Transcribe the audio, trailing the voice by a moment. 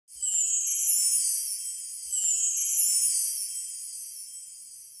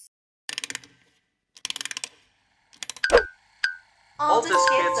Altas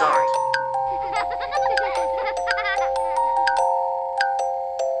Kids Art.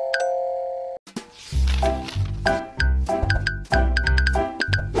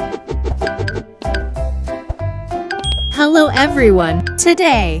 Hello everyone!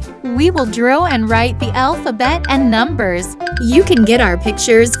 Today, we will draw and write the alphabet and numbers. You can get our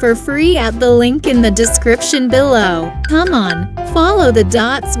pictures for free at the link in the description below. Come on, follow the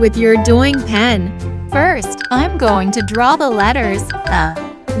dots with your drawing pen. First, I'm going to draw the letters.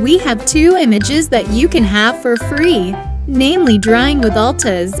 We have two images that you can have for free, namely drawing with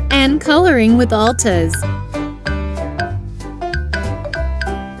Altas and coloring with Altas.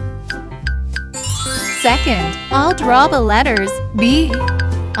 Second, I'll draw the letters B.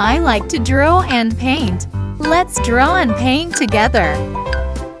 I like to draw and paint. Let's draw and paint together.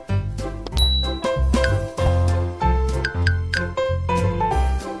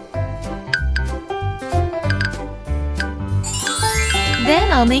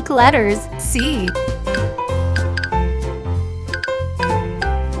 Then I'll make letters C.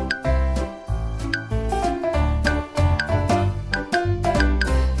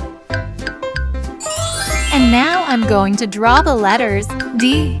 And now I'm going to draw the letters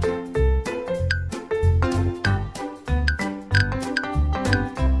D.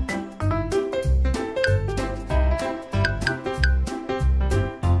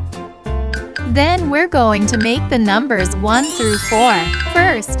 Then we're going to make the numbers 1 through 4.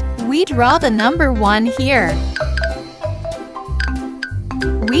 First, we draw the number 1 here.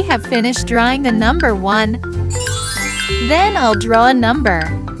 We have finished drawing the number 1. Then I'll draw a number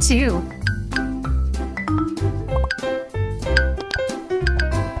 2.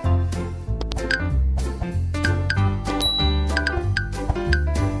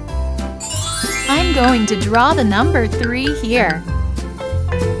 I'm going to draw the number 3 here.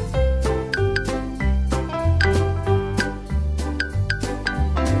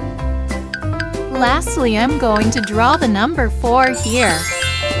 Lastly, I'm going to draw the number 4 here.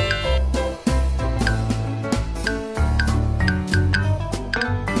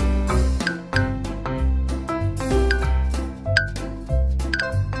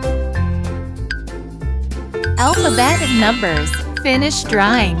 Alphabet and numbers. Finish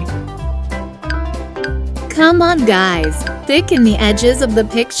drawing. Come on guys, thicken the edges of the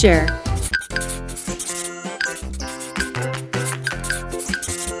picture.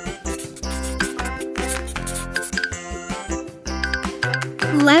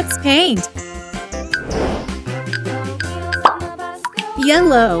 Let's paint.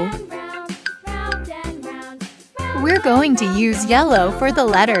 Yellow. We're going to use yellow for the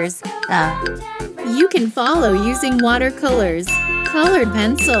letters. You can follow using watercolors, colored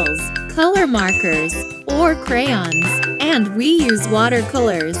pencils, color markers, or crayons, and we use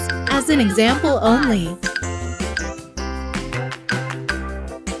watercolors as an example only.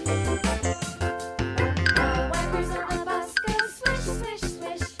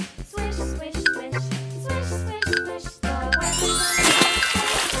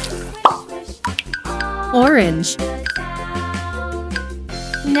 Orange.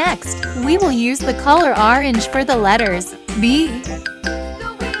 Next, we will use the color orange for the letters B.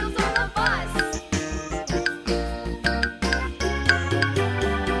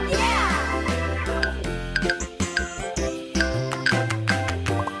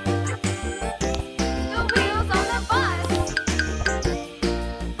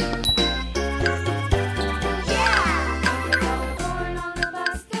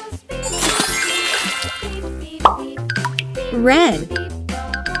 Red.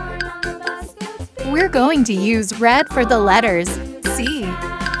 We're going to use red for the letters C.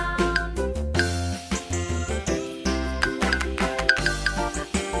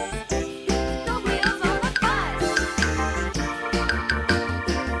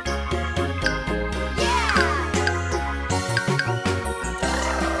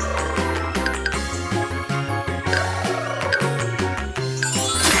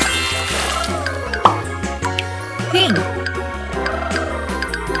 Pink.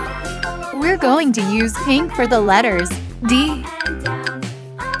 We're going to use pink for the letters D.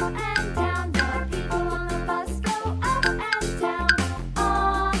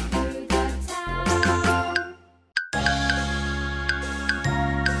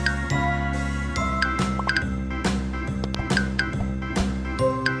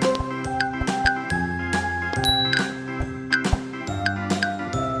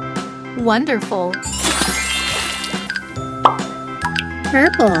 Wonderful.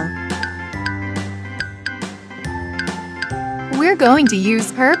 Purple. We're going to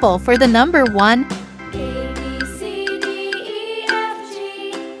use purple for the number 1. A, B, C, D, E, F,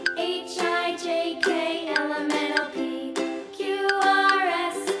 G, H, I, J, K, L, M, N, O, P, Q, R,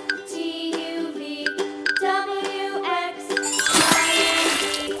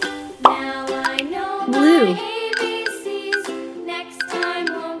 blue.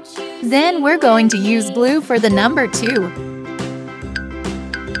 Then we're going to use blue for the number 2.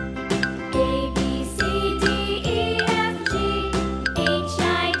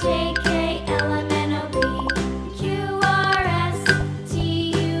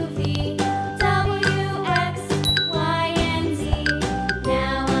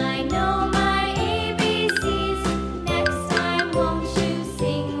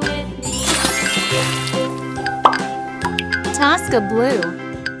 Tosca blue.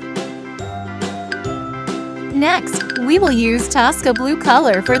 Next, we will use Tosca blue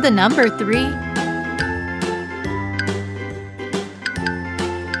color for the number 3.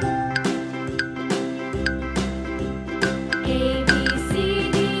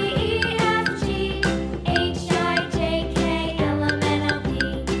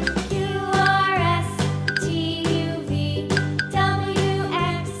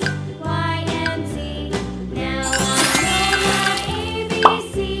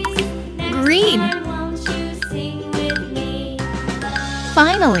 Green.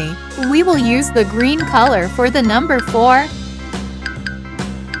 Finally, we will use the green color for the number 4.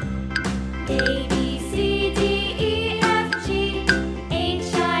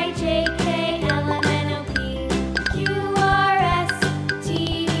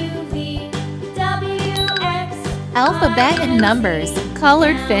 Alphabet and numbers,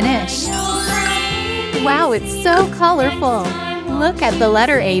 colored finish. Wow, it's so colorful! Look at the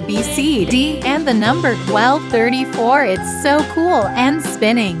letter A, B, C, D, and the number 1234. It's so cool and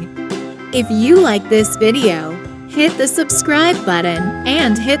spinning. If you like this video, hit the subscribe button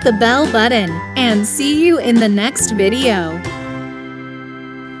and hit the bell button, and see you in the next video.